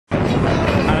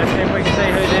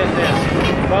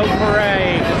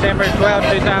December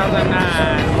 12, 2009.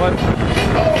 What?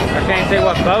 I can't see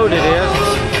what boat it is.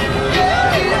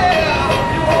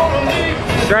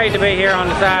 It's great to be here on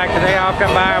the side because they all come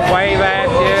by and wave at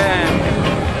you. And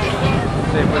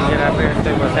let's see if we can get up here and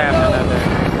see what's happening up there.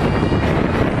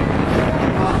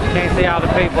 Can't see all the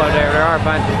people up there. There are a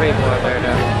bunch of people up there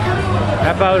though.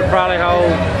 That boat will probably hold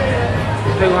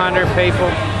 200 people.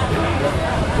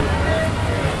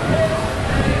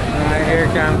 Alright, here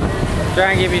it comes.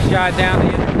 Try and give you a shot down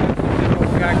the end. See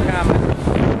what we got coming.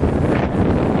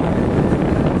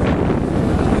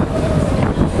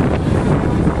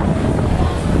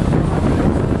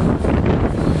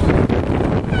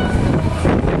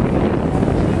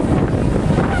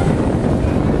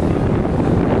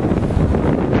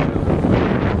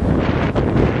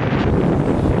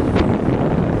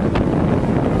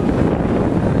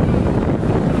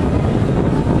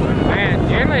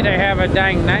 They have a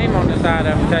dang name on the side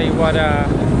of them, tell you what boat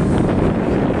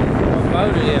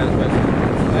it is, but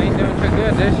they ain't doing too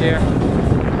good this year.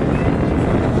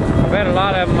 I bet a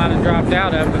lot of them might have dropped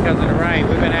out of it because of the rain.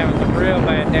 We've been having some real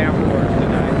bad downpours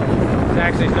tonight. It's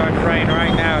actually starting to rain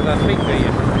right now as I speak to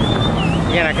you.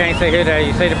 Again, I can't see who that is.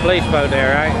 You see the police boat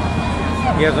there, right?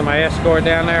 Gives them an escort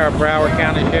down there, or Broward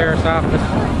County Sheriff's Office.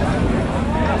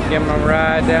 Give them a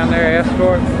ride down there,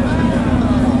 escort.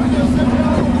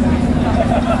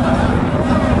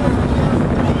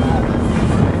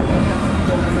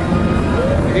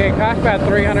 Yeah, it costs about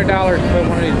 $300 to put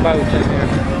one of these boats in here.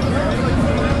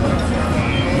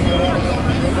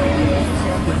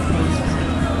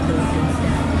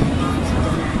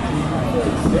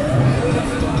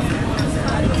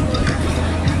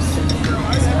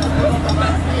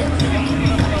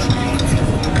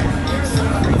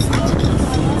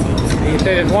 You see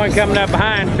there's one coming up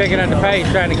behind, picking up the pace,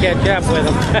 trying to catch up with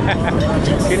them.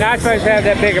 You're not supposed to have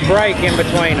that big a break in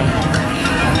between them.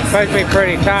 It's supposed to be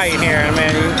pretty tight here. I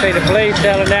mean, you can see the police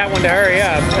telling that one to hurry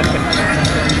up.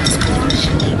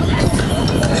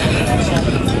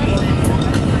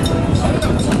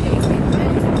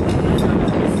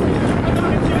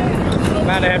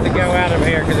 About to have to go out of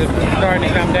here because it's starting to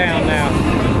come down now.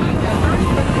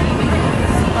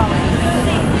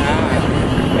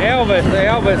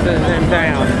 Elvis is in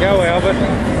town. Go, Elvis.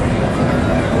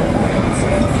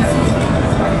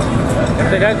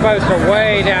 See, those boats are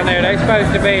way down there. They're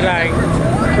supposed to be like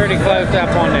pretty close up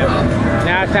on them.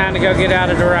 Now it's time to go get out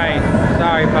of the rain.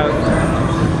 Sorry, folks.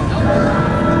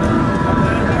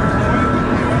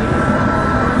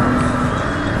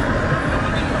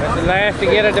 That's the last to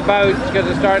get at the boats because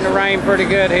it's starting to rain pretty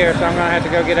good here, so I'm going to have to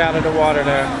go get out of the water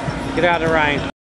there. Get out of the rain.